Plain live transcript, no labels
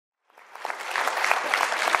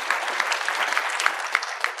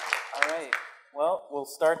well, we'll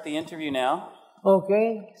start the interview now.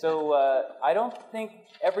 Okay. So I don't think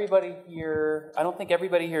everybody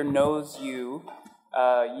here knows you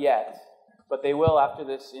yet, but they will after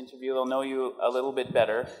this interview. They'll know you a little bit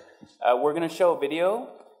better. We're going to show a video,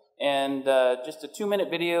 and just a 2-minute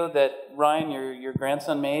video that Ryan, your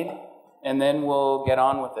grandson, made, and then we'll get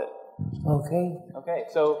on with it. Okay. Okay.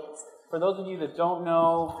 So for those of you that don't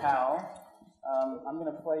know Hal, I'm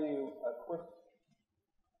going to play you a quick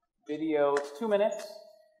video. It's 2 minutes.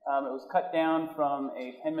 It was cut down from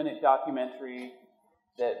a 10-minute documentary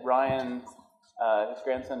that Ryan, his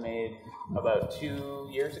grandson, made about 2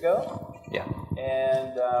 years ago. Yeah.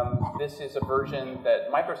 And this is a version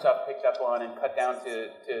that Microsoft picked up on and cut down to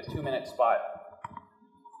a 2-minute spot.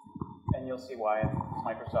 And you'll see why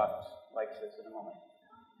Microsoft likes this in a moment.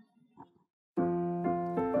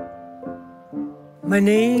 My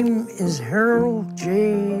name is Harold J.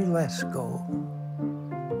 Lasko,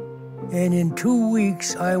 and in 2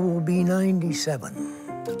 weeks I will be 97.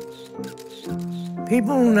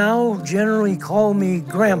 People now generally call me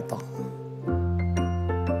Grandpa.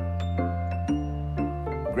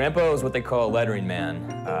 Grandpa was what they call a lettering man,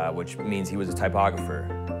 which means he was a typographer.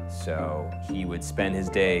 So he would spend his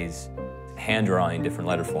days hand drawing different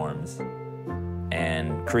letter forms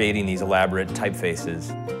and creating these elaborate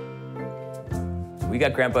typefaces. We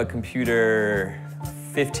got Grandpa a computer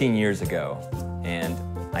 15 years ago, and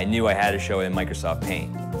I knew I had to show him Microsoft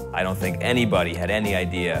Paint. I don't think anybody had any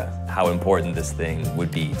idea how important this thing would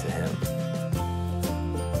be to him.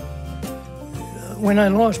 When I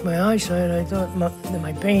lost my eyesight, I thought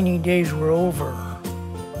my painting days were over.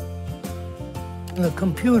 The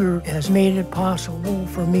computer has made it possible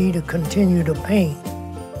for me to continue to paint.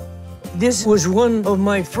 This was one of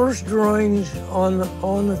my first drawings on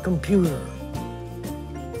the computer.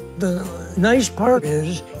 The nice part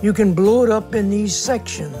is you can blow it up in these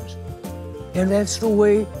sections, and that's the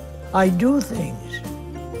way I do things.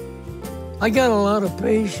 I got a lot of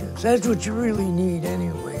patience. That's what you really need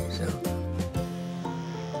anyway. So.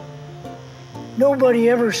 Nobody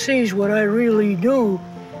ever sees what I really do.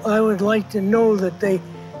 I would like to know that they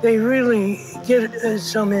really get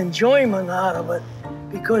some enjoyment out of it,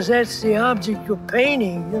 because that's the object of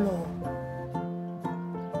painting, you know.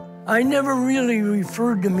 I never really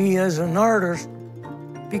referred to me as an artist,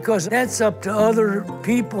 because that's up to other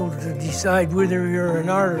people to decide whether you're an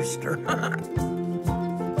artist or not.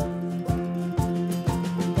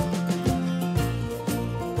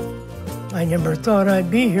 I never thought I'd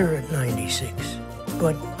be here at 96,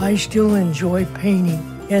 but I still enjoy painting,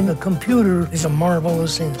 and the computer is a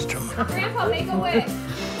marvelous instrument. Grandpa, make a wish.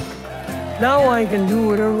 Now I can do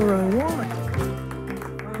whatever I want.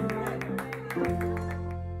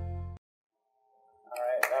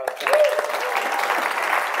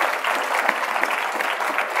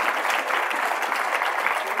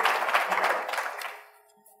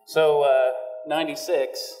 So,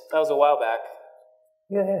 96, that was a while back.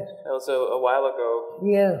 Yes. That was a while ago.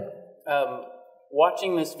 Yeah.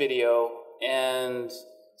 Watching this video and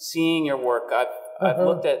seeing your work, I've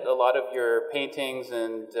looked at a lot of your paintings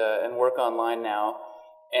and work online now,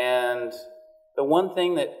 and the one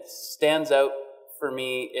thing that stands out for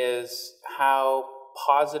me is how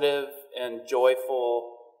positive and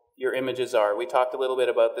joyful your images are. We talked a little bit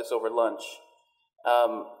about this over lunch.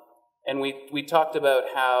 And we talked about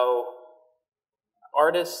how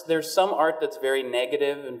artists, there's some art that's very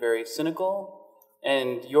negative and very cynical,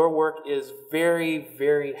 and your work is very,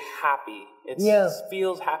 very happy. It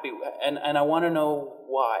feels happy, and I want to know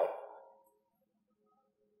why.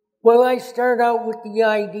 Well, I start out with the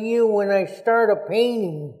idea when I start a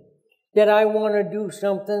painting that I want to do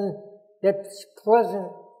something that's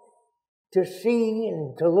pleasant to see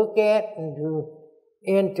and to look at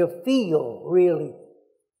and to feel, really.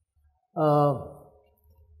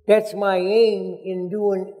 That's my aim in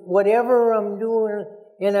doing whatever I'm doing,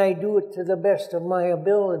 and I do it to the best of my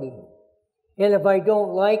ability. And if I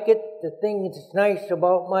don't like it, the thing that's nice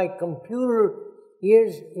about my computer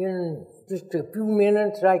is in just a few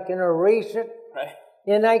minutes I can erase it, right,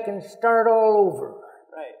 and I can start all over,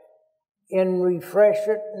 right, and refresh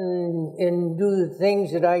it and do the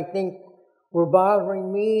things that I think were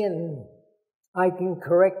bothering me, and I can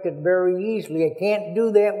correct it very easily. I can't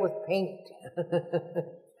do that with paint.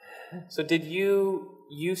 So did you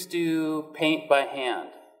used to paint by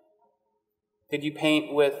hand? Did you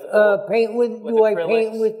paint with I paint with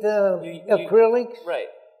acrylics? Right.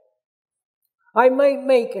 I might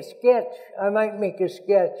make a sketch.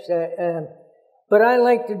 But I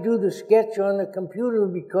like to do the sketch on the computer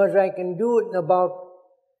because I can do it in about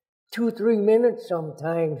 2-3 minutes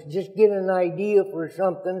sometimes. Just get an idea for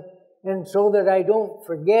something, and so that I don't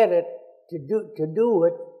forget it, to do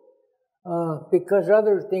it because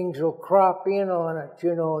other things will crop in on it,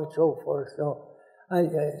 you know, and so forth. So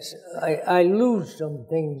I lose some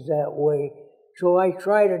things that way. So I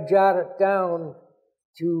try to jot it down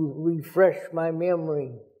to refresh my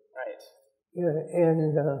memory. Right.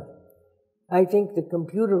 And I think the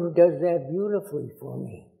computer does that beautifully for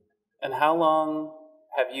me. And how long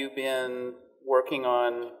have you been working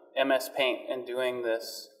on MS Paint and doing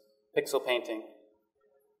this pixel painting?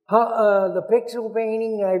 The pixel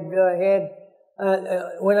painting I've had,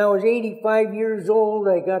 when I was 85 years old,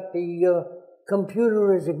 I got the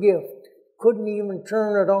computer as a gift. Couldn't even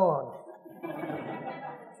turn it on.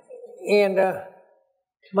 And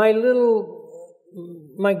my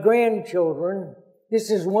grandchildren, this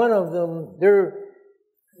is one of them, they're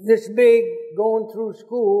this big going through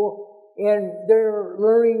school and they're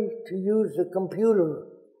learning to use the computer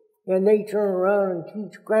and they turn around and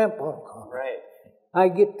teach Grandpa. Right. I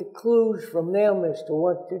get the clues from them as to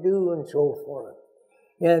what to do and so forth.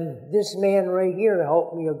 And this man right here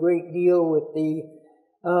helped me a great deal with the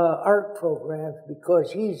art programs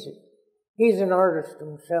because he's an artist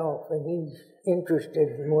himself and he's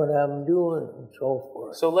interested in what I'm doing and so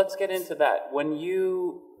forth. So let's get into that.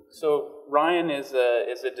 So Ryan is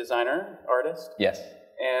a designer, artist? Yes.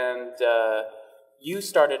 And you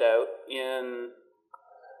started out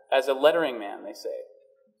as a lettering man, they say.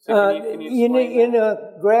 So can you explain in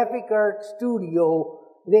a graphic art studio,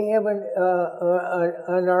 they have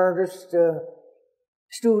an artist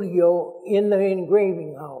studio in the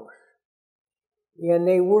engraving house. And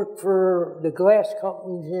they work for the glass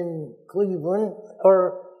companies in Cleveland,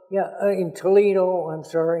 in Toledo, I'm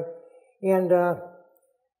sorry. And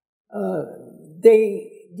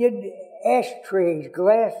they did ashtrays,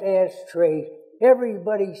 glass ashtrays.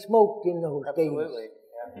 Everybody smoked in those days. Absolutely.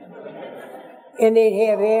 Yeah. And they'd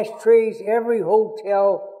have ashtrays. Every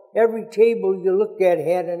hotel, every table you looked at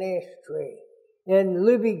had an ashtray. And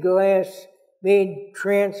Libby Glass made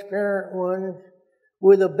transparent ones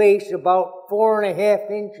with a base about 4.5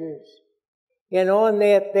 inches. And on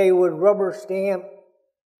that they would rubber stamp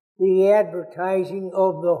the advertising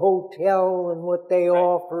of the hotel and what they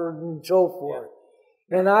offered and so forth.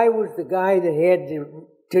 Yeah. And I was the guy that had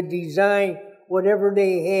to design whatever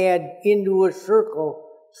they had into a circle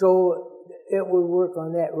so it would work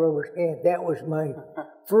on that rubber stamp. That was my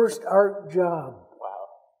first art job. Wow.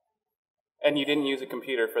 And you didn't use a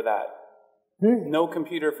computer for that? No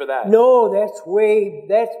computer for that? No, that's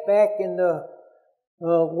back in the,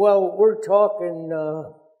 we're talking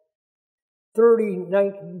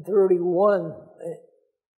 1931,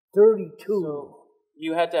 32. So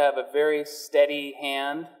you had to have a very steady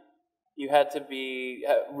hand. You had to be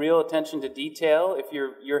real attention to detail. If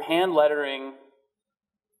you're hand lettering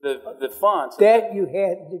the fonts. That you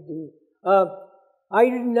had to do. I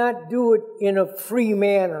did not do it in a free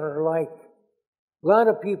manner like a lot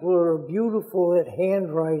of people are beautiful at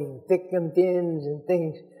handwriting, thick and thins and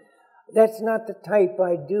things. That's not the type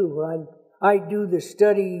I do. I do the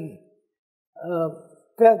steady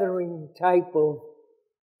feathering type of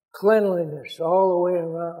cleanliness all the way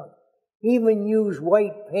around. Even use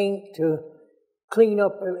white paint to clean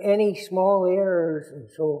up any small errors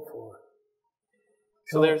and so forth.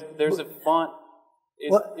 So there's a font.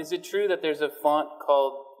 Is it true that there's a font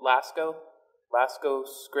called Lasko? Lasko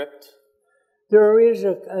script? There is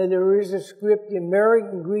a script.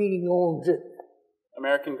 American Greeting owns it.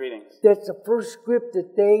 American Greetings. That's the first script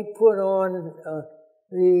that they put on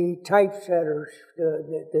the typesetters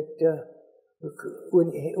that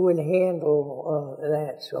would handle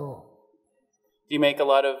that. So. Do you make a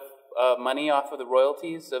lot of money off of the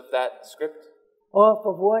royalties of that script? Off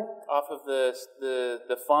of what? Off of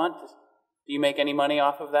the font. Do you make any money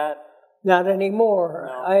off of that? Not anymore.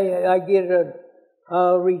 No. I get a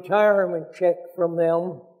retirement check from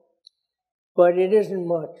them, but it isn't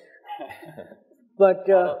much. But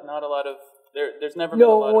not a lot of. There's never been a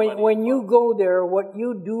lot of money. No, when you go there, what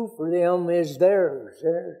you do for them is theirs.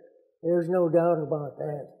 There's no doubt about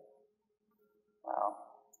that. Wow.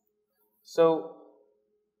 So,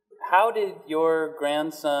 how did your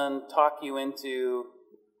grandson talk you into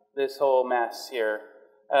this whole mess here?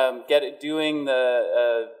 Doing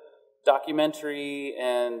the documentary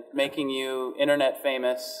and making you internet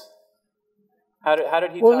famous. How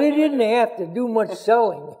did he? Well, he didn't have to do much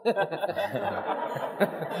selling.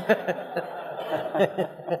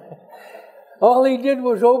 All he did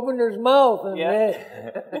was open his mouth, and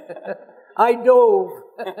I dove.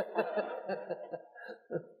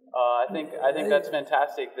 I think that's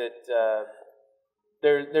fantastic. That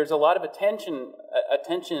there's a lot of attention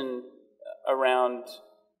around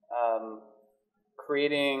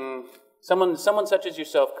creating someone such as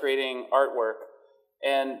yourself creating artwork,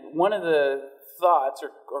 and one of the thoughts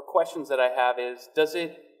or questions that I have is, does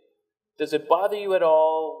it bother you at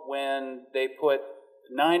all when they put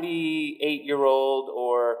 98-year-old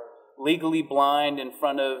or legally blind in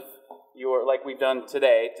front of your, like we've done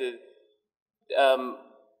today,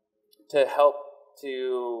 to help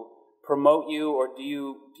to promote you, or do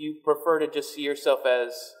you prefer to just see yourself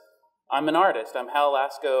as, I'm an artist, I'm Hal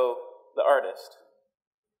Lasko, the artist?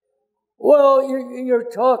 Well, you're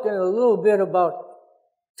talking a little bit about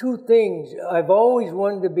two things. I've always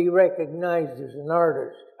wanted to be recognized as an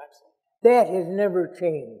artist. Excellent. That has never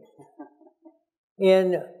changed.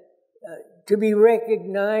 And to be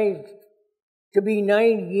recognized, to be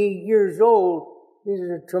 98 years old, is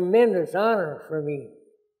a tremendous honor for me.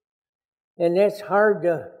 And that's hard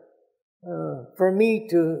to, for me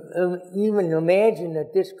to even imagine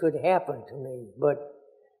that this could happen to me. But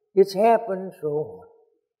it's happened, so,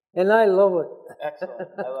 and I love it. Excellent.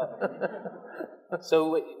 I love it.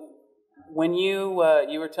 So when you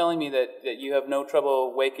were telling me that you have no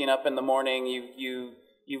trouble waking up in the morning, you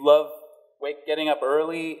love getting up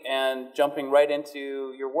early and jumping right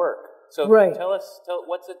into your work. So right. Tell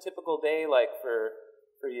what's a typical day like for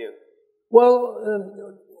you?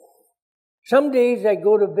 Well, some days I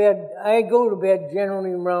go to bed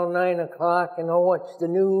generally around 9 o'clock, and I'll watch the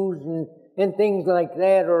news and things like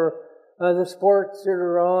that, or the sports that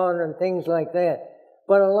are on and things like that.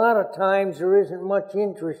 But a lot of times there isn't much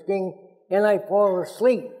interesting, and I fall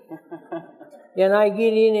asleep. And I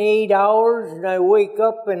get in 8 hours, and I wake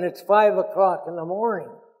up, and it's 5 o'clock in the morning.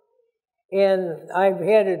 And I've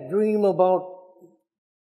had a dream about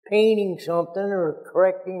painting something or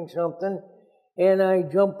correcting something, and I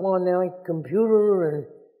jump on the computer and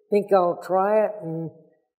think I'll try it, and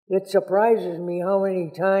it surprises me how many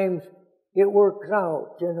times it works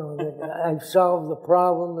out, that I've solved the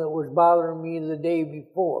problem that was bothering me the day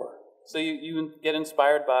before. So you get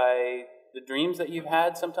inspired by the dreams that you've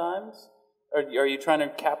had sometimes? Or are you trying to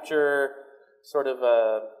capture sort of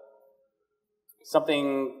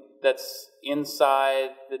something that's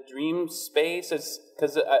inside the dream space?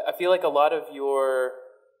 Because I feel like a lot of your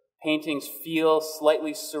paintings feel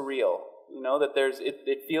slightly surreal. That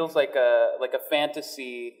it feels like a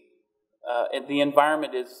fantasy, and the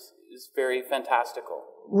environment is very fantastical.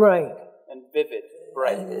 Right. And vivid,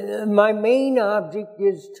 bright. My main object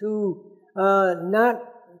is to not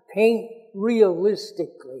paint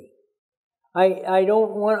realistically. I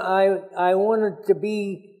want it to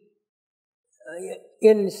be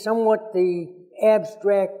in somewhat the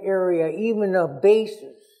abstract area, even a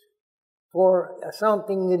basis for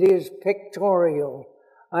something that is pictorial.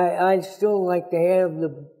 I'd still like to have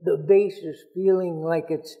the basis feeling like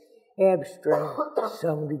it's abstract to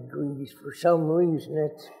some degrees for some reason.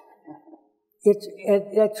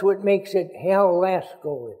 That's what makes it Hal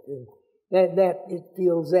Lasko. It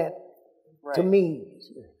feels that right. To me.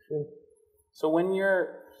 So when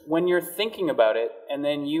you're thinking about it, and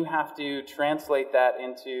then you have to translate that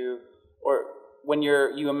into, or when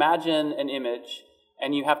you imagine an image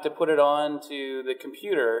and you have to put it onto the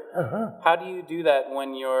computer, how do you do that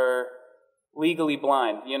when you're legally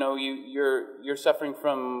blind? You're suffering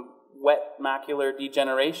from wet macular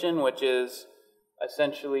degeneration, which is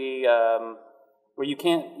essentially where you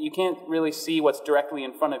can't really see what's directly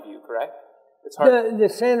in front of you, correct? It's hard. The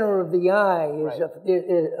center of the eye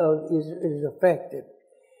is affected.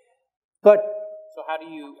 But so how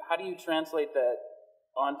do you translate that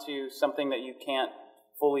onto something that you can't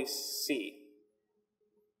fully see?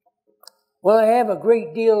 Well, I have a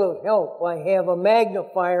great deal of help. I have a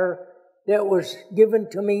magnifier that was given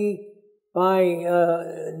to me by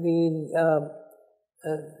the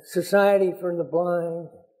Society for the Blind.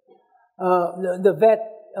 The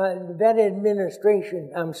vet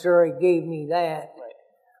administration, gave me that. Right.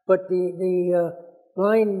 But the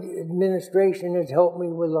blind administration has helped me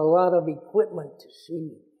with a lot of equipment to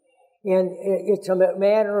see. And it's a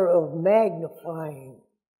matter of magnifying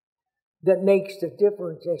that makes the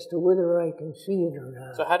difference as to whether I can see it or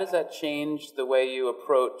not. So how does that change the way you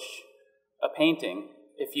approach a painting?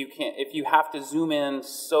 If you have to zoom in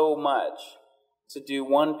so much to do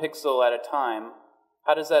one pixel at a time,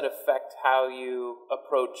 how does that affect how you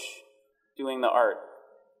approach doing the art?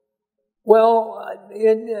 Well,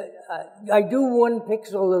 I do one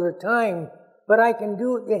pixel at a time, but I can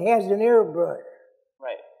do it. It has an airbrush.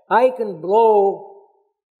 Right. I can blow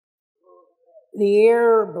the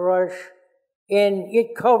airbrush, and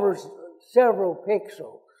it covers several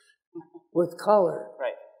pixels with color.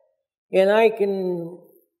 Right. And I can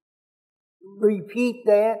repeat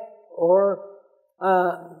that, or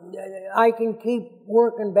I can keep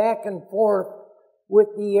working back and forth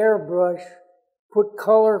with the airbrush, put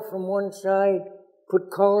color from one side, put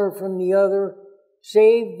color from the other,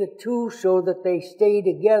 save the two so that they stay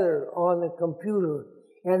together on the computer,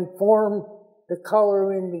 and form the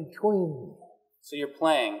color in between. So you're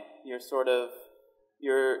playing. You're sort of,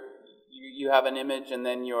 you have an image, and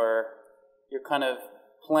then you're kind of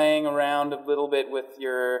playing around a little bit with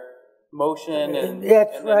your motion, and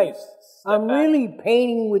that's and right. I'm back. really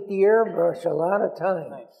painting with the airbrush a lot of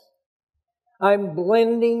times. Nice. I'm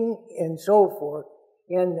blending and so forth,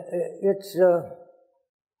 and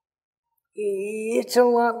it's a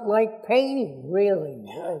lot like painting, really.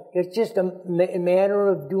 Yeah. It's just a matter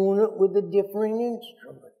of doing it with a different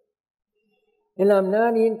instrument. And I'm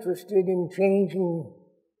not interested in changing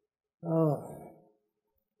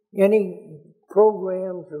any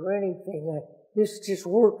programs or anything. This just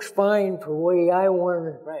works fine for the way I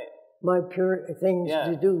want my pure things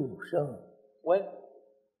to do. So,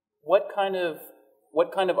 what kind of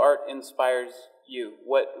art inspires you?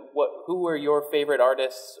 Who are your favorite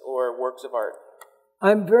artists or works of art?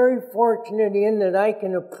 I'm very fortunate in that I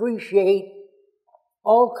can appreciate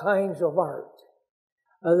all kinds of art.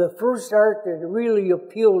 The first art that really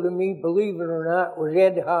appealed to me, believe it or not, was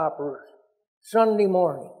Ed Hopper's Sunday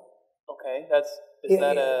Morning. Okay,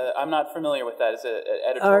 I'm not familiar with that. Is it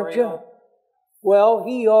editorial? Well,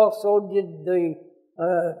 he also did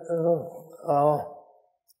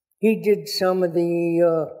he did some of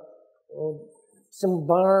the, some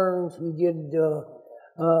barns. He did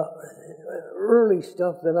early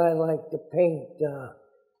stuff that I like to paint.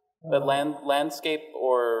 But landscape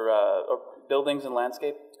or buildings and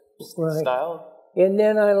landscape style? And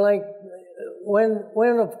then I like,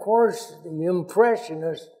 when of course the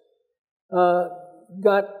Impressionists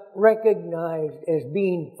got recognized as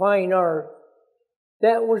being fine art,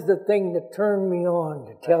 that was the thing that turned me on,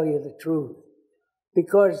 to tell you the truth.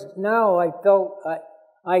 Because now I felt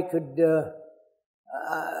I could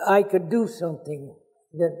do something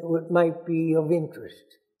that might be of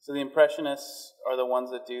interest. So the Impressionists are the ones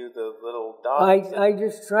that do the little dogs? I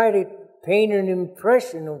just try to paint an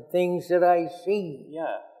impression of things that I see.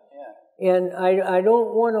 Yeah. And I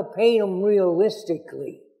don't want to paint them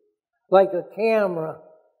realistically, like a camera.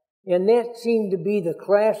 And that seemed to be the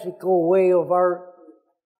classical way of art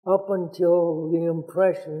up until the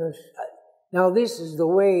Impressionists. Now, this is the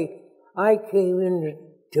way I came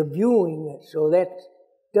into viewing it, so that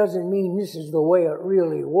doesn't mean this is the way it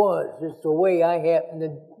really was. It's the way I happened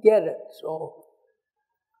to get it. So,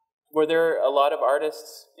 were there a lot of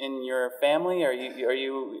artists in your family? Are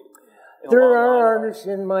you? There are artists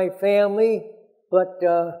in my family, but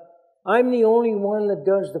I'm the only one that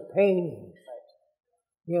does the paintings.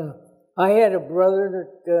 Yeah, I had a brother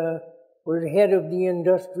that was head of the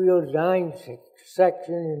industrial design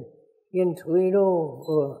section in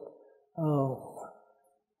Toledo,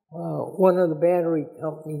 one of the battery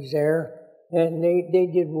companies there, and they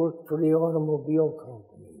did work for the automobile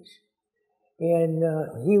companies. And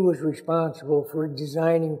he was responsible for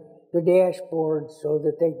designing the dashboards so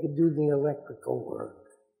that they could do the electrical work,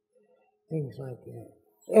 things like that.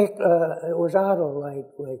 It was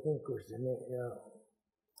Autolite, I think was the name.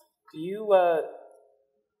 Do you?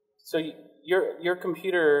 So your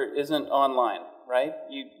computer isn't online, right?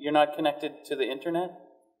 You're not connected to the internet.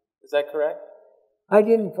 Is that correct? I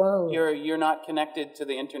didn't follow. You're not connected to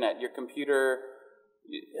the internet. Your computer.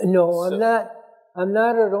 No, I'm not. I'm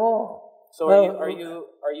not at all. So are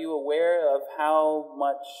you aware of how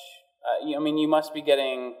much? I mean, you must be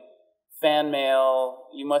getting fan mail.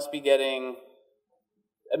 You must be getting.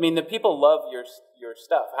 I mean, the people love your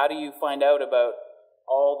stuff. How do you find out about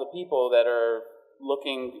all the people that are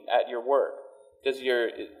looking at your work?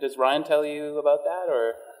 Does Ryan tell you about that,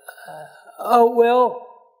 or? Oh well,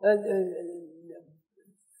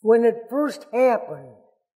 when it first happened,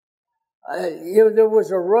 there was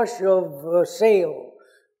a rush of sales,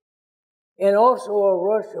 and also a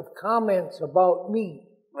rush of comments about me.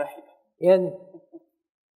 Right. And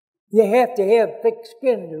you have to have thick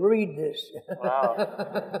skin to read this. Wow.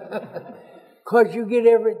 Because you get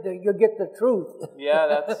everything, you get the truth. Yeah,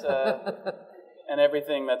 that's and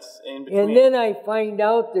everything that's in between. And then I find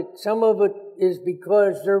out that some of it is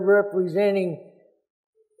because they're representing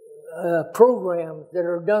programs that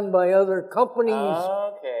are done by other companies.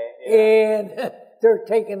 Okay. Yeah. And they're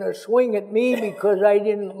taking a swing at me because I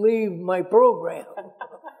didn't leave my program.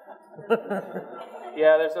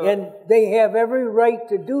 Yeah, and they have every right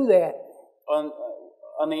to do that.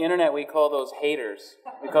 On the internet, we call those haters.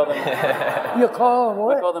 We call them. You call them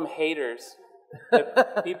what? We call them haters.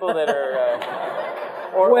 The people that are,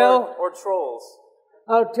 or trolls.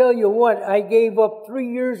 I'll tell you what. I gave up 3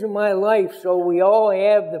 years of my life, so we all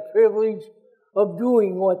have the privilege of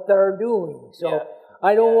doing what they're doing. So Yeah.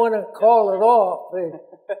 I don't want to call it off.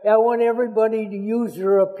 I want everybody to use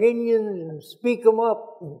their opinions and speak them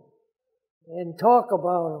up and talk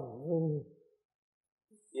about them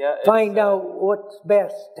and find out what's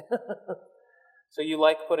best. So you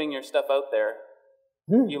like putting your stuff out there?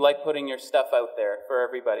 You like putting your stuff out there for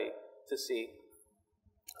everybody to see?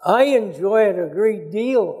 I enjoy it a great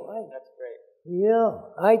deal. That's great. Yeah,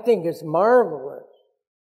 I think it's marvelous.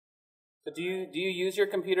 So do you use your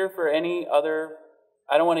computer for any other?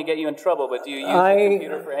 I don't want to get you in trouble, but do you use your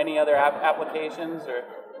computer for any other applications or?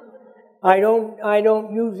 I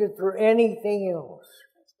don't use it for anything else.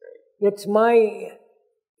 That's great.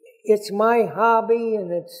 It's my hobby,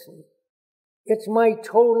 and it's my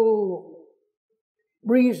total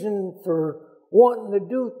reason for wanting to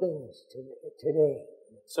do things today.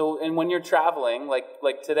 So, and when you're traveling,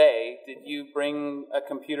 like today, did you bring a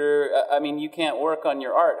computer? I mean, you can't work on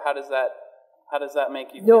your art. How does that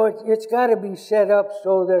make you feel? No, it's got to be set up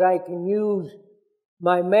so that I can use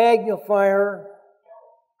my magnifier,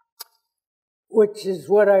 which is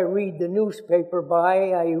what I read the newspaper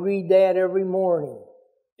by. I read that every morning.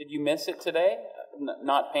 Did you miss it today?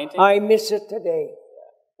 Not painting? I miss it today.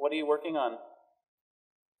 What are you working on?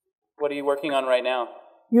 What are you working on right now?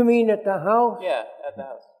 You mean at the house? Yeah, at the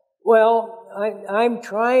house. Well, I'm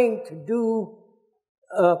trying to do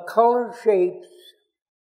color shapes.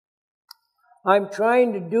 I'm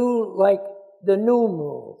trying to do like the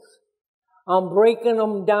numerals. I'm breaking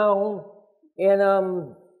them down and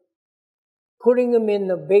I'm putting them in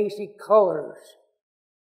the basic colors,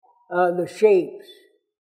 the shapes.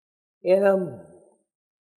 And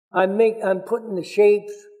I'm putting the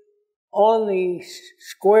shapes on the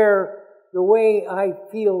square the way I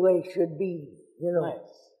feel they should be, you know. Nice.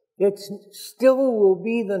 It still will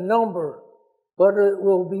be the number, but it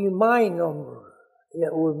will be my number.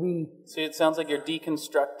 It will be... So it sounds like you're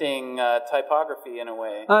deconstructing typography in a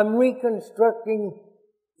way. I'm reconstructing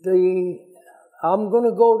I'm going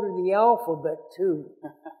to go to the alphabet, too.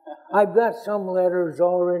 I've got some letters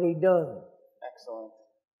already done. Excellent.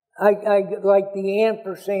 I like the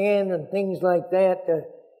ampersand and things like that.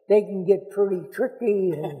 They can get pretty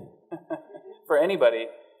tricky. And for anybody,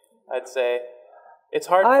 I'd say. It's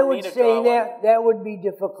hard for I me would to say draw that would be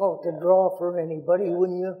difficult to draw for anybody,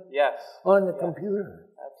 wouldn't you? Yes. On the computer.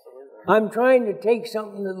 Absolutely. I'm trying to take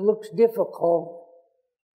something that looks difficult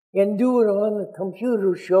and do it on the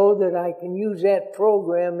computer so that I can use that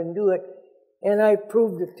program and do it. And I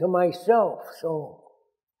proved it to myself,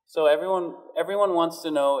 So everyone wants to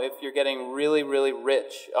know if you're getting really, really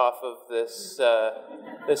rich off of this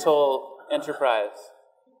this whole enterprise.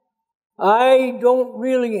 I don't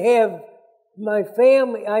really have my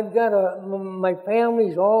family. My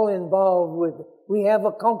family's all involved with. We have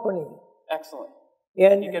a company. Excellent.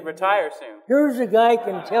 And you could retire soon. Here's a guy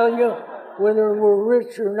can tell you whether we're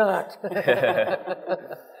rich or not.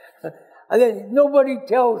 And then nobody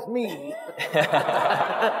tells me.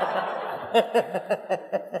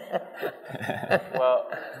 Well,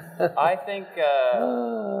 I think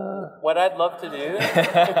what I'd love to do...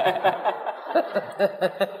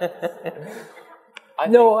 I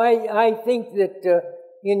think that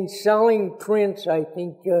in selling prints, I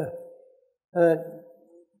think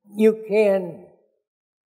you can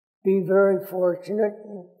be very fortunate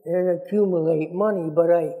and accumulate money, but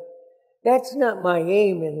that's not my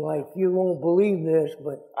aim in life. You won't believe this,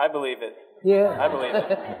 but... I believe it. Yeah. I believe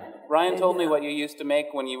it. Ryan told me what you used to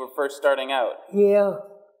make when you were first starting out. Yeah.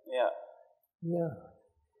 Yeah. Yeah.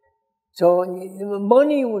 So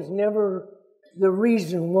money was never the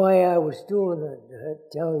reason why I was doing it, to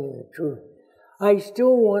tell you the truth. I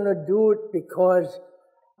still want to do it because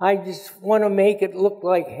I just want to make it look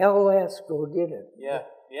like Hal Lasko did it. Yeah,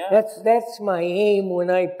 yeah. That's my aim when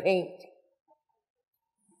I paint.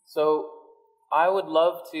 So I would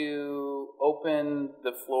love to open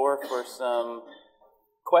the floor for some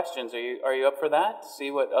questions. Are you up for that? See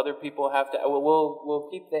what other people have to... We'll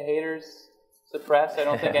keep the haters suppressed. I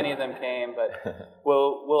don't think any of them came, but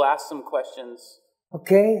we'll ask some questions.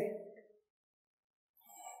 Okay.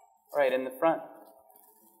 Right, in the front.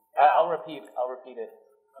 I'll repeat it.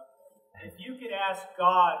 If you could ask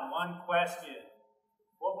God one question,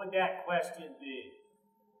 what would that question be?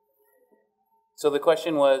 So the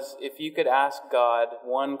question was, if you could ask God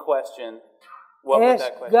one question, what would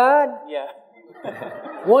that question be? Ask God? Yeah.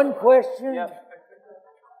 One question? Yep.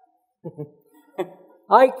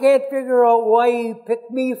 I can't figure out why He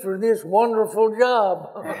picked me for this wonderful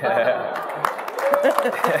job.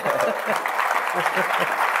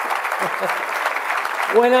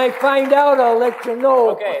 When I find out, I'll let you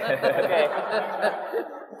know. Okay.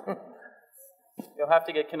 You'll have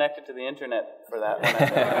to get connected to the internet for that one, I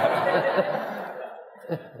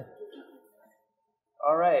think.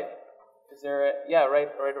 All right. Is there a, yeah, right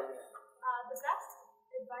over here. The best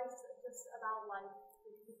advice just about life that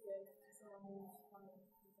you could give to someone who's wanting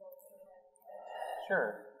to. Sure.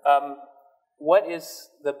 What is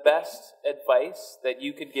the best advice that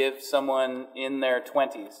you could give someone in their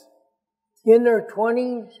 20s? In their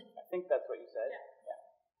 20s? I think that's what you said. Yeah.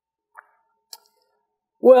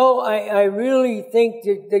 Well, I really think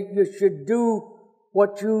that you should do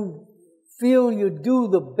what you feel you do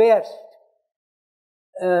the best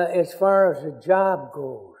as far as a job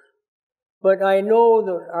goes. But I know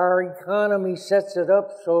that our economy sets it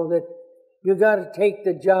up so that you got to take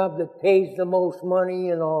the job that pays the most money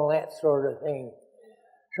and all that sort of thing.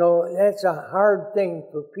 So that's a hard thing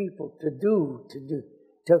for people to do,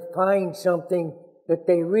 to find something that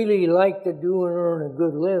they really like to do and earn a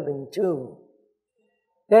good living too.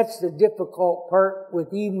 That's the difficult part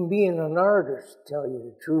with even being an artist, to tell you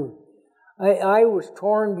the truth. I was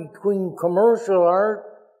torn between commercial art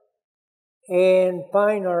and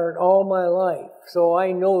fine art all my life, so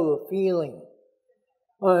I know the feeling.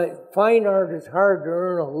 Fine art is hard to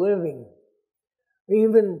earn a living.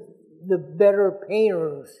 Even the better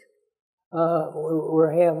painters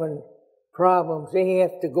were having problems. They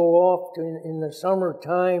have to go off in the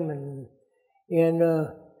summertime and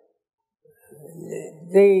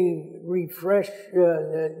they refresh,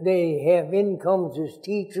 they have incomes as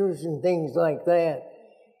teachers and things like that.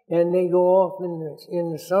 And they go off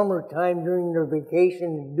in the summertime during their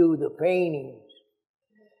vacation to do the paintings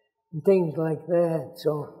and things like that.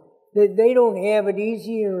 So they don't have it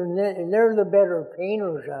easier, and they're the better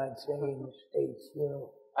painters, I'd say, in the States, you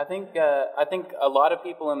know. I think a lot of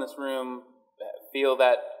people in this room feel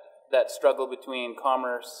that struggle between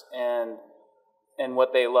commerce and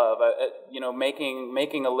what they love. You know,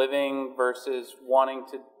 making a living versus wanting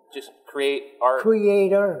to just create art.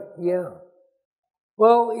 Create art, yeah.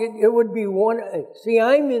 Well, it would be one. See,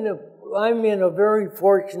 I'm in a very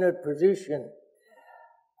fortunate position.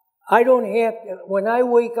 I don't have to, when I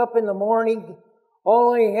wake up in the morning,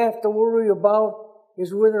 all I have to worry about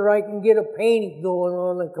is whether I can get a painting going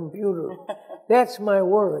on the computer. That's my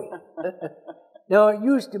worry. Now, it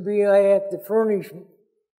used to be I had to furnish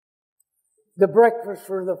the breakfast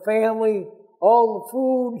for the family, all the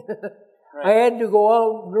food. Right. I had to go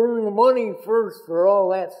out and earn the money first for all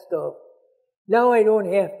that stuff. Now I don't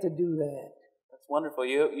have to do that. That's wonderful.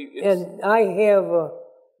 And I have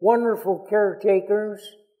wonderful caretakers.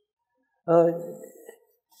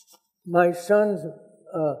 My son's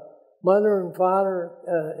mother and father,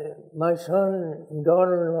 my son and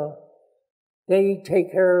daughter-in-law, they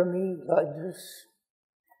take care of me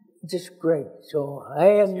just great. So I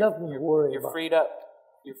have nothing to worry about. You're freed up.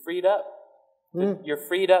 You're freed up. You're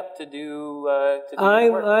freed up to do. Work.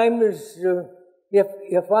 I'm as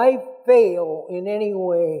if I fail in any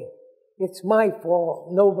way, it's my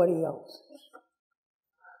fault, nobody else's.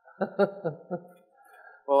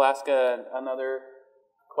 We'll ask another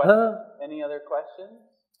question. Any other questions?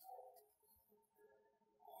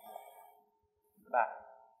 Back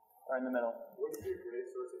or in the middle. What's your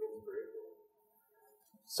greatest source of inspiration?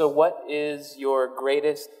 So what is your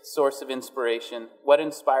greatest source of inspiration? What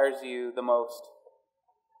inspires you the most?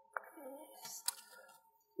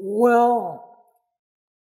 Well,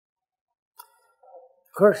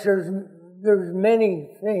 of course, there's many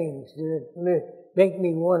things that make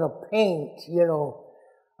me want to paint, you know.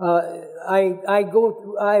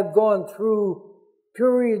 I've gone through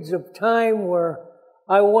periods of time where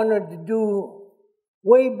I wanted to do,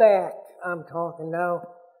 way back, I'm talking now,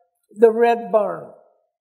 the Red Barn.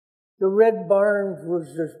 The Red Barn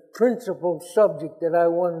was the principal subject that I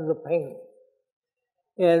wanted to paint.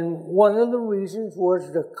 And one of the reasons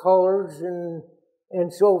was the colors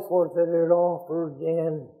and so forth that it offered,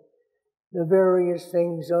 and the various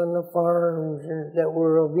things on the farms that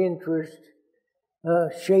were of interest,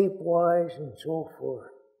 shape-wise and so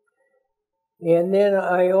forth. And then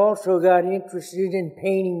I also got interested in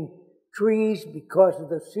painting trees because of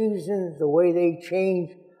the seasons, the way they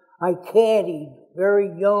change. I caddied very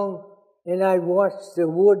young, and I'd watch the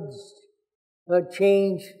woods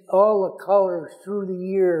change all the colors through the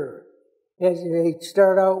year as they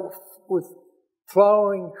start out with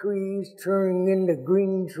flowering trees turning into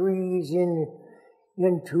green trees,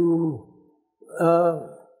 into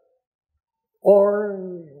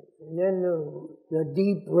orange, and then the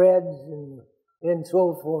deep reds and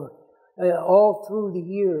so forth, all through the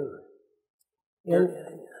year. And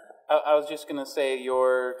I was just going to say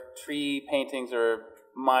your tree paintings are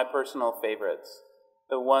my personal favorites.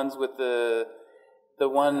 The ones with the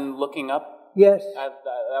one looking up Yes.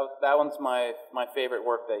 That one's my favorite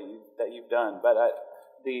work that you've done. But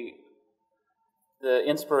the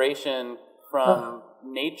inspiration from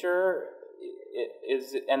nature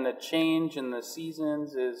is, and the change in the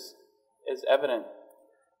seasons is evident.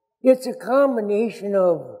 It's a combination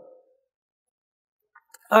of,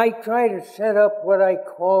 I try to set up what I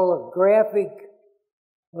call a graphic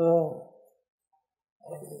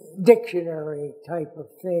dictionary type of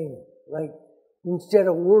thing. Like, instead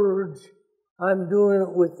of words, I'm doing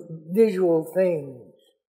it with visual things.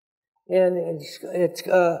 And it's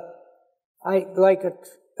I like a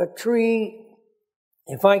tree.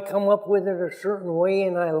 If I come up with it a certain way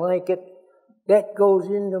and I like it, that goes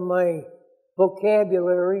into my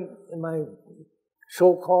vocabulary, my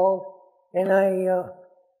so-called, and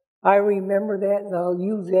I remember that, and I'll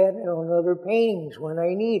use that on other paintings when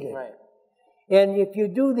I need it. Right. And if you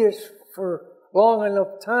do this for long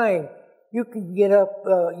enough time, you can get up,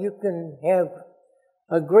 you can have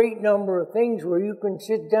a great number of things where you can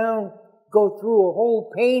sit down, go through a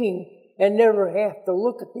whole painting, and never have to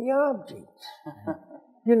look at the objects.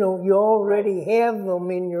 You know, you already have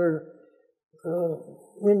them in your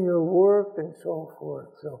work and so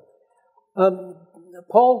forth. So,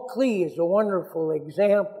 Paul Klee is a wonderful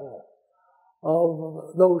example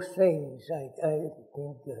of those things. I think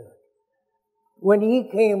when he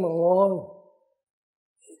came along,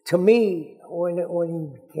 to me, when he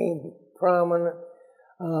became prominent,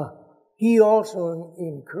 he also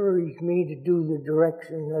encouraged me to do the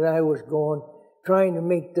direction that I was going, trying to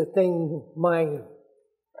make the thing mine,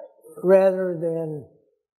 rather than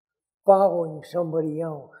following somebody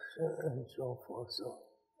else and so forth. So,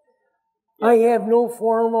 I have no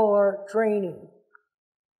formal art training,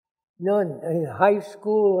 none. In high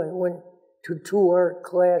school, I went to 2 art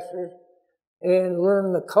classes and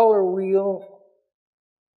learned the color wheel,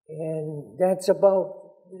 and that's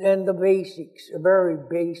about, and the basics, very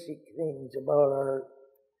basic things about art.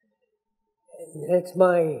 That's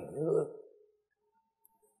my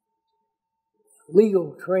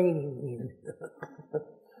legal training.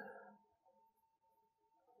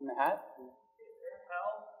 Matt? Hal,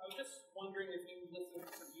 I was just wondering if you listen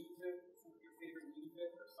to music, some of your favorite music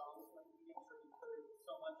or songs that I'm sure you've heard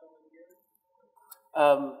so much over the years.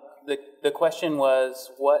 The question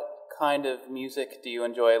was, what kind of music do you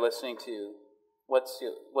enjoy listening to? What's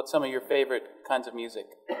some of your favorite kinds of music?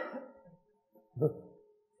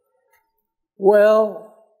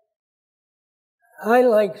 Well, I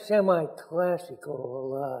like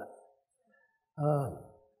semi-classical a lot.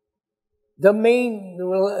 The main,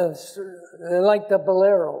 I like the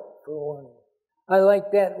bolero for one. I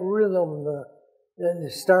like that rhythm, the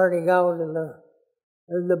starting out and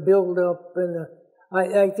the build-up, and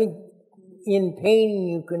I think in painting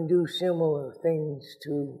you can do similar things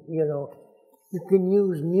too. You know, you can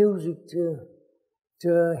use music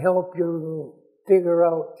to help you figure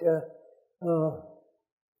out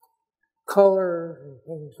colors and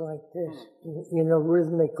things like this in a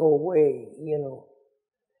rhythmical way. You know,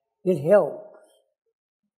 it helps.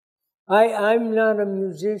 I'm not a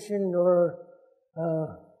musician, or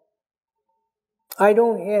I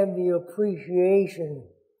don't have the appreciation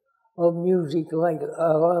of music like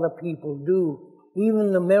a lot of people do.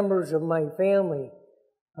 Even the members of my family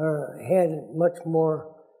had much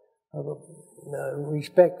more of a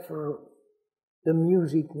respect for the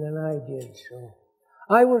music than I did. So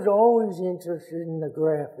I was always interested in the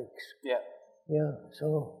graphics. Yeah. Yeah.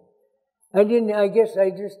 So I guess I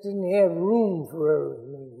just didn't have room for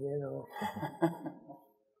everything, you know.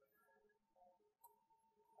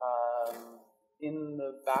 In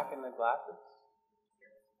the back in the glasses?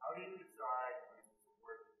 How do you decide when the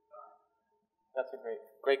work is done? That's a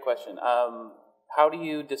great question. How do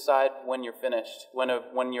you decide when you're finished,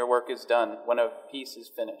 when your work is done, when a piece is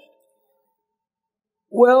finished?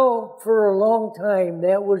 Well, for a long time,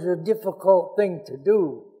 that was a difficult thing to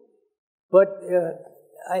do. But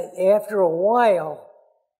after a while,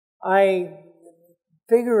 I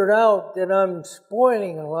figured out that I'm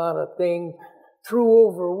spoiling a lot of things through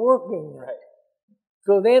overworking. Right.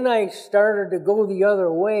 So then I started to go the other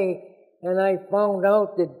way, and I found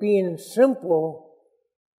out that being simple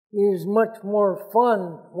is much more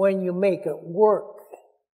fun when you make it work.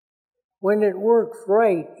 When it works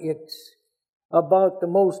right, it's about the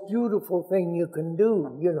most beautiful thing you can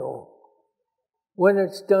do, you know, when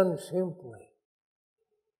it's done simply.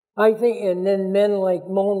 I think, and then men like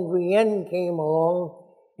Mondrian came along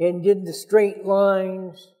and did the straight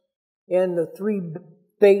lines and the 3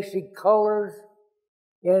 basic colors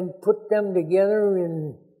and put them together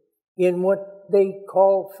in what they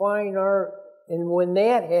call fine art. And when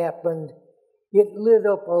that happened, it lit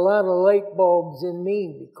up a lot of light bulbs in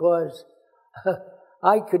me, because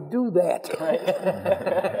I could do that.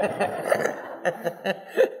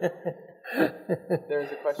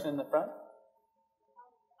 There's a question in the front.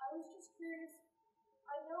 I was just curious.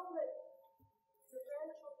 I know that your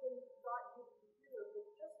grandchildren got you the computer,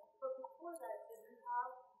 but before that, did you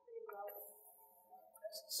have the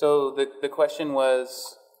So the question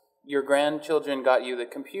was, your grandchildren got you the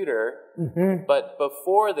computer, but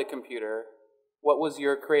before the computer, what was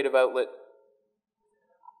your creative outlet?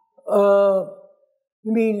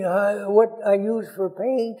 You mean what I use for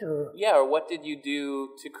paint, or? Yeah, or what did you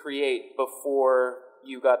do to create before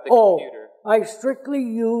you got the computer? I strictly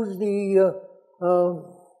use the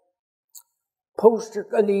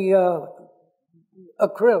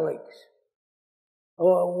acrylics,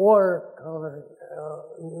 watercolor,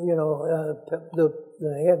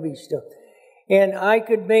 the heavy stuff, and I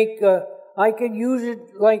could make. I could use it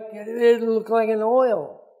like it looked like an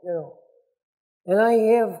oil, and I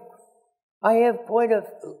have quite a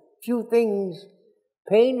few things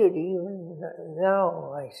painted. Even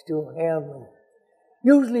now, I still have them.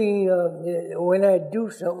 Usually, when I do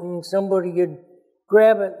something, somebody would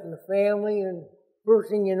grab it in the family, and first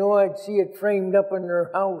thing you know, I'd see it framed up in their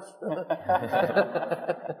house.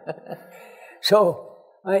 So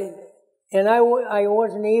I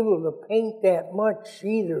wasn't able to paint that much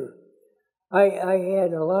either. I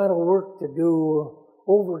had a lot of work to do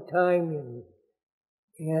overtime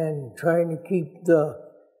and trying to keep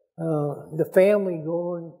the family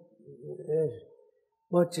going as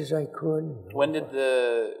much as I could. When did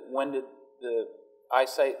the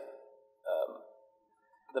eyesight,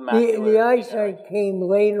 the macular? The eyesight came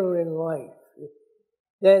later in life.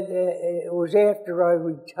 It was after I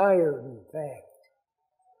retired, in fact.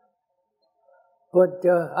 But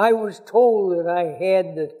I was told that I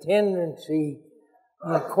had the tendency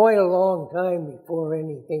quite a long time before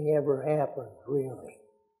anything ever happened, really.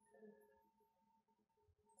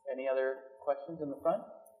 Any other questions in the front?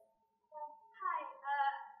 Hi.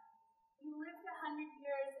 You lived 100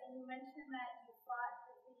 years, and you mentioned that you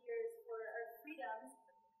fought 50 years for our freedoms.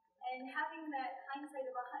 And having that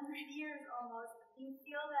hindsight of 100 years almost, do you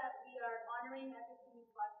feel that we are honoring everything we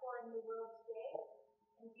fought for in the world today?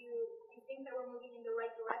 And do you think that we're moving in the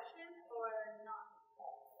right direction or not?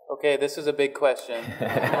 Okay, this is a big question.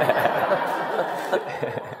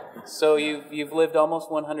 So you've lived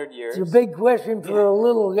almost 100 years. It's a big question for a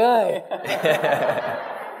little guy.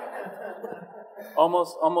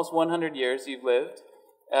 almost 100 years you've lived,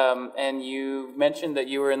 and you mentioned that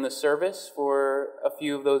you were in the service for a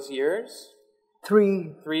few of those years.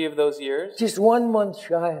 Three of those years. Just 1 month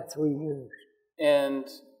shy of 3 years. And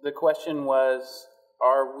the question was,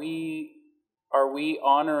 are we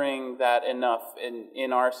honoring that enough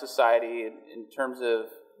in our society in terms of?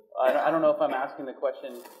 I don't know if I'm asking the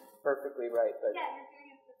question perfectly right, but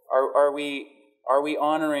are we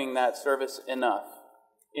honoring that service enough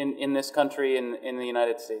in this country, in the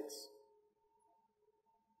United States?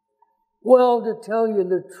 Well, to tell you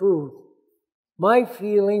the truth, my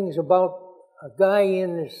feelings about a guy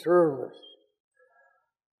in the service,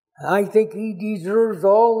 I think he deserves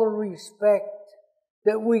all the respect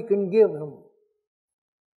that we can give him.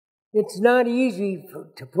 It's not easy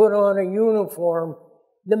to put on a uniform.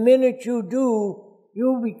 The minute you do,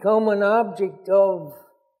 you become an object of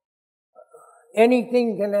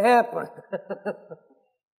anything can happen.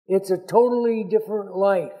 It's a totally different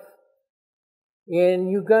life. And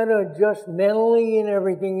you got to adjust mentally and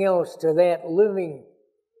everything else to that living.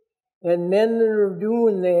 And men that are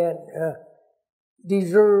doing that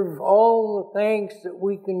deserve all the thanks that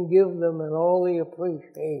we can give them and all the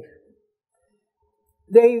appreciation.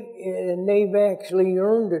 They've actually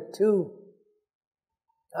earned it too.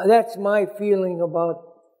 That's my feeling about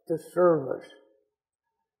the service.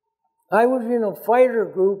 I was in a fighter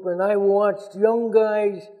group and I watched young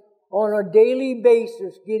guys on a daily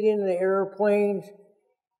basis get in the airplanes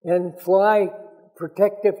and fly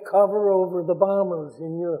protective cover over the bombers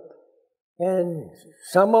in Europe. And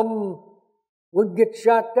some of them would get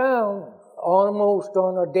shot down almost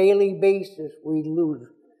on a daily basis. We'd lose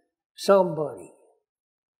somebody.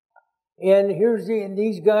 And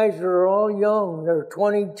these guys are all young. They're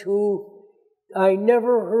 22. I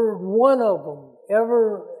never heard one of them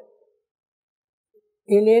ever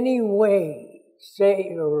in any way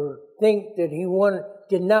say or think that he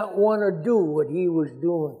did not want to do what he was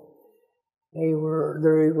doing. They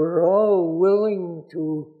were all willing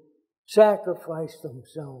to sacrifice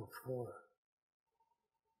themselves for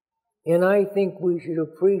it. And I think we should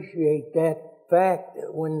appreciate that fact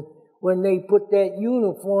that when they put that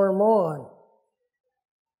uniform on,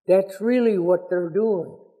 that's really what they're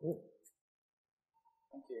doing.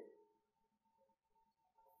 Thank you.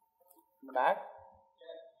 the back?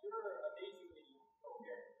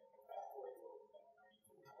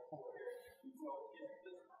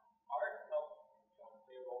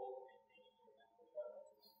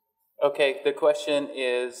 Okay, the question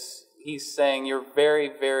is, he's saying you're very,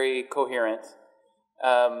 very coherent.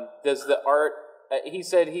 Does the art, he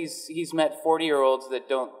said he's met 40-year-olds that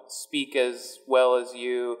don't speak as well as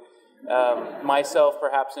you, myself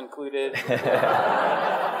perhaps included.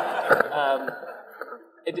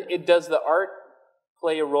 Does the art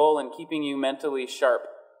play a role in keeping you mentally sharp?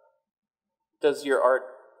 Does your art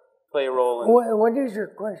play a role in... What is your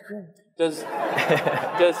question? Does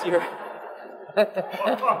your...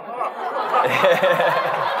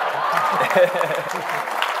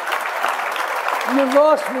 You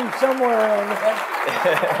lost me somewhere on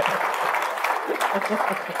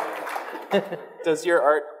that. Does your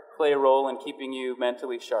art play a role in keeping you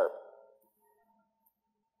mentally sharp?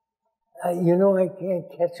 You know, I can't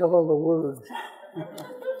catch all the words. All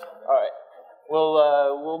right.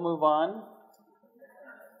 We'll move on.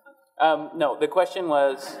 No, the question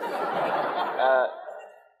was,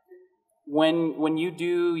 when you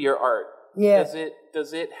do your art, yeah,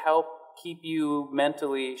 does it help keep you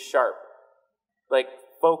mentally sharp, like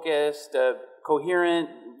focused, coherent,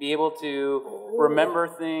 be able to remember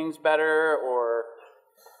things better, or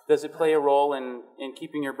does it play a role in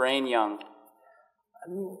keeping your brain young?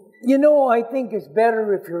 You know, I think it's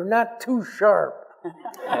better if you're not too sharp.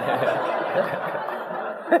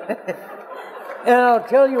 And I'll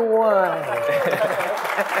tell you why.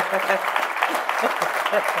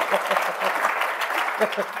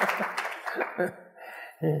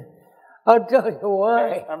 I'll tell you why.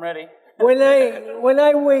 Okay, I'm ready. When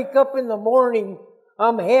I wake up in the morning,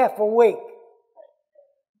 I'm half awake.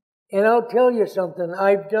 And I'll tell you something,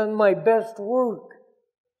 I've done my best work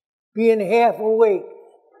being half awake.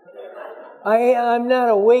 I'm not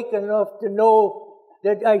awake enough to know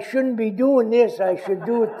that I shouldn't be doing this, I should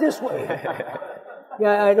do it this way.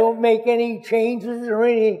 Yeah, I don't make any changes or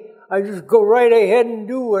anything. I just go right ahead and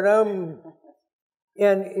do what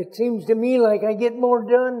and it seems to me like I get more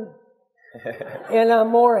done. And I'm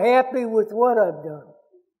more happy with what I've done.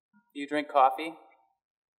 Do you drink coffee?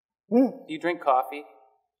 Do you drink coffee?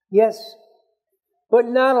 Yes. But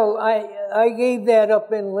I gave that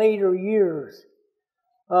up in later years.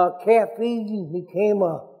 Caffeine became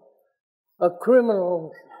a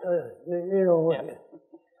criminal, you know. Yeah.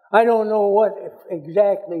 I don't know what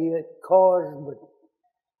exactly it caused, but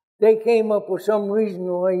they came up with some reason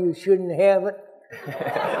why you shouldn't have it.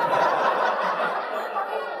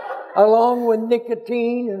 Along with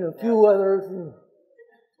nicotine and a few others. And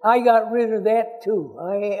I got rid of that too.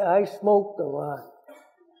 I smoked a lot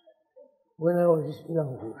when I was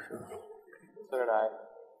younger. So did I.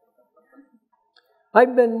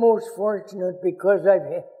 I've been most fortunate because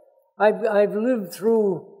I've lived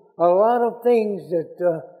through a lot of things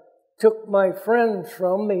that took my friends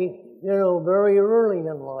from me, you know, very early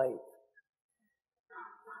in life.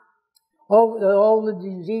 All the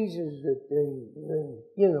diseases that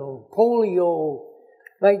you know, polio,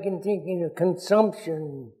 I can think of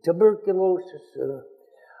consumption, tuberculosis.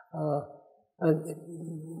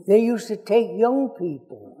 They used to take young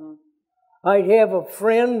people. Mm-hmm. I'd have a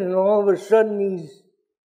friend, and all of a sudden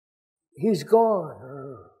he's gone,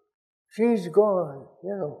 or she's gone,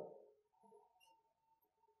 you know.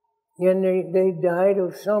 And they died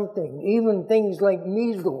of something. Even things like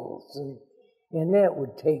measles, and that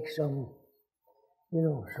would take some, you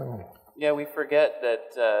know, some. Yeah, we forget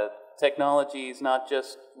that technology is not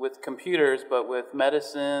just with computers, but with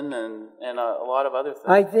medicine and a lot of other things.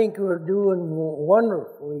 I think we're doing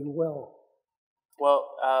wonderfully well. Well,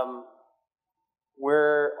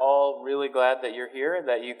 we're all really glad that you're here,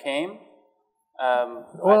 that you came. I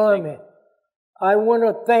want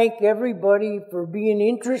to thank everybody for being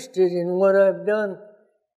interested in what I've done,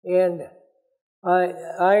 and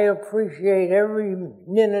I appreciate every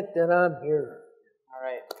minute that I'm here. All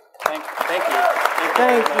right. Thank you.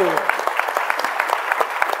 Thank you.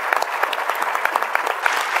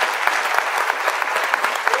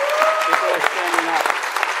 People are standing up.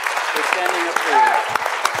 They're standing up for you.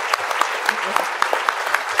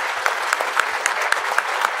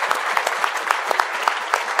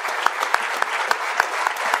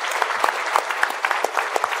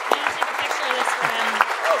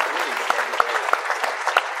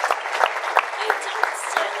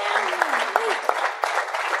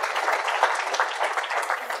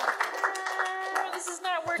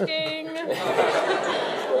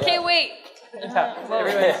 Okay, wait.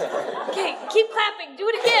 Okay, keep clapping. Do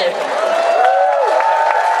it again.